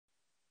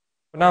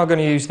We're now going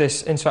to use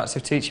this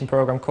interactive teaching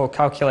program called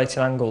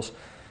Calculating Angles.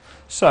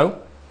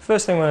 So,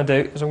 first thing I'm going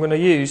to do is I'm going to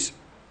use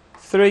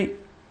 3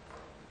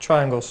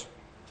 triangles.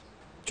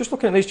 Just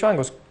looking at these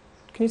triangles,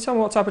 can you tell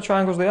me what type of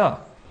triangles they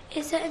are?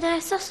 Is it an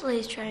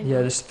isosceles triangle? Yeah,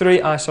 there's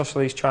 3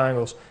 isosceles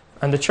triangles.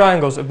 And the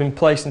triangles have been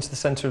placed into the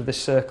centre of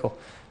this circle.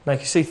 Now you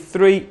can see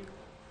 3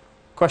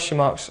 question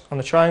marks on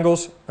the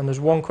triangles, and there's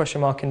 1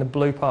 question mark in the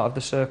blue part of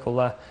the circle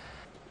there.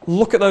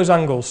 Look at those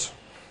angles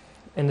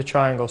in the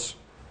triangles.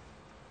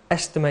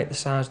 Estimate the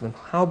size of them.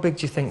 How big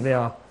do you think they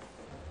are?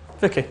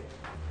 Vicky,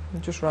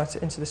 just write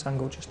it into this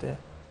angle just here.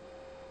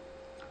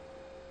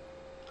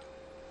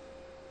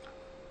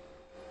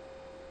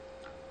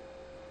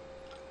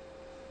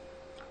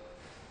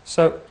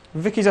 So,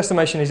 Vicky's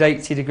estimation is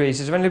 80 degrees.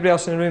 Is there anybody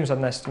else in the room who's had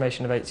an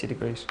estimation of 80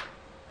 degrees?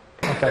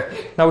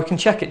 Okay. Now we can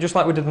check it just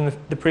like we did in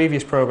the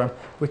previous programme.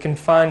 We can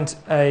find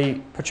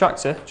a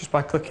protractor just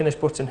by clicking this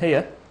button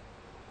here,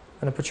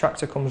 and a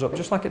protractor comes up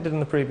just like it did in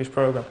the previous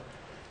programme.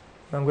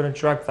 Now I'm going to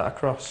drag that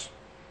across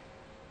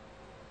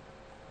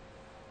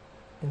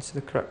into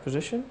the correct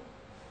position,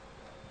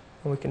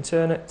 and we can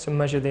turn it to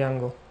measure the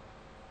angle.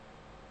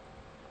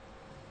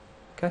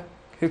 Okay.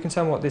 Who can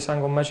tell me what this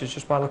angle measures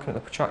just by looking at the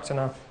protractor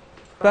now?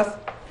 Beth?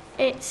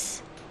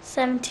 It's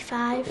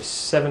 75. It's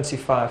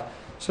 75.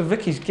 So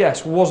Vicky's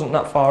guess wasn't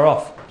that far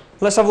off.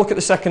 Let's have a look at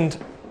the second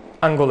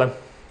angle then,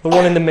 the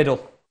one in the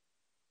middle.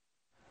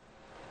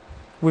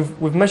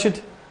 We've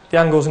measured the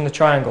angles in the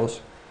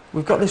triangles.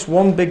 We've got this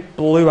one big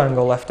blue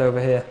angle left over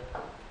here.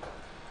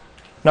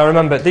 Now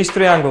remember, these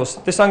 3 angles,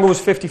 this angle was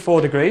 54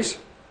 degrees.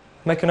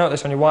 Make a note of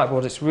this on your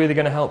whiteboard, it's really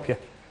going to help you.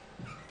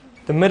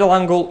 The middle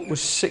angle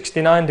was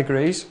 69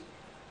 degrees.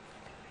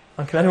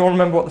 And can anyone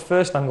remember what the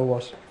first angle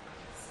was?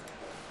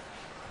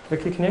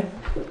 Vicky, can you?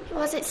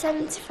 Was it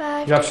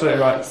 75 You're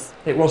absolutely right.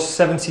 It was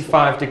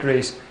 75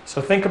 degrees. So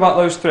think about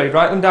those 3.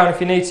 Write them down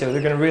if you need to.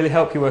 They're going to really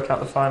help you work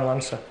out the final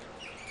answer.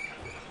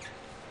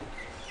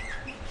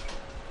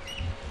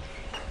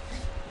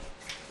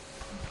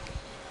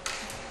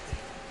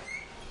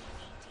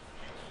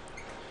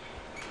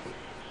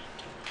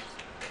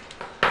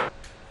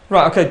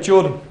 Right, okay,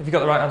 Jordan, have you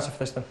got the right answer for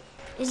this then?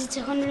 Is it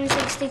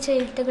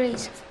 162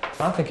 degrees?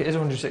 I think it is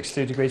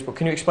 162 degrees, but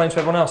can you explain to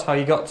everyone else how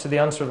you got to the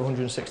answer of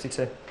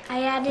 162?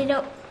 I added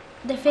up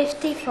the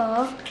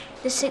 54,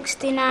 the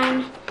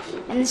 69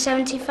 and the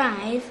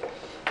 75,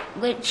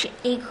 which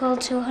equal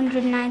to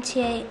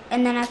 198,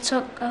 and then I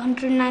took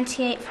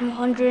 198 from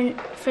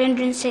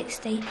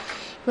 360,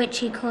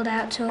 which equaled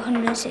out to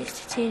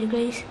 162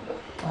 degrees.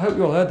 I hope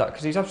you all heard that,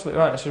 because he's absolutely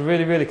right. It's a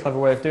really, really clever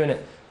way of doing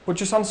it. But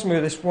just answer me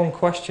with this one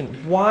question.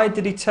 Why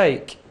did he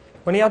take,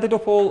 when he added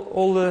up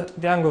all the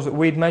angles that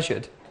we'd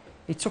measured,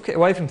 he took it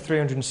away from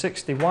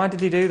 360. Why did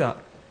he do that?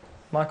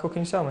 Michael,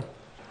 can you tell me?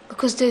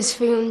 Because there's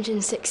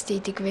 360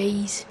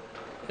 degrees.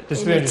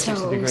 There's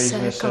 360 degrees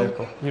in a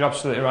circle. You're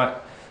absolutely right.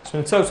 So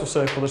in a total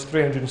circle, there's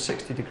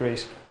 360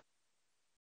 degrees.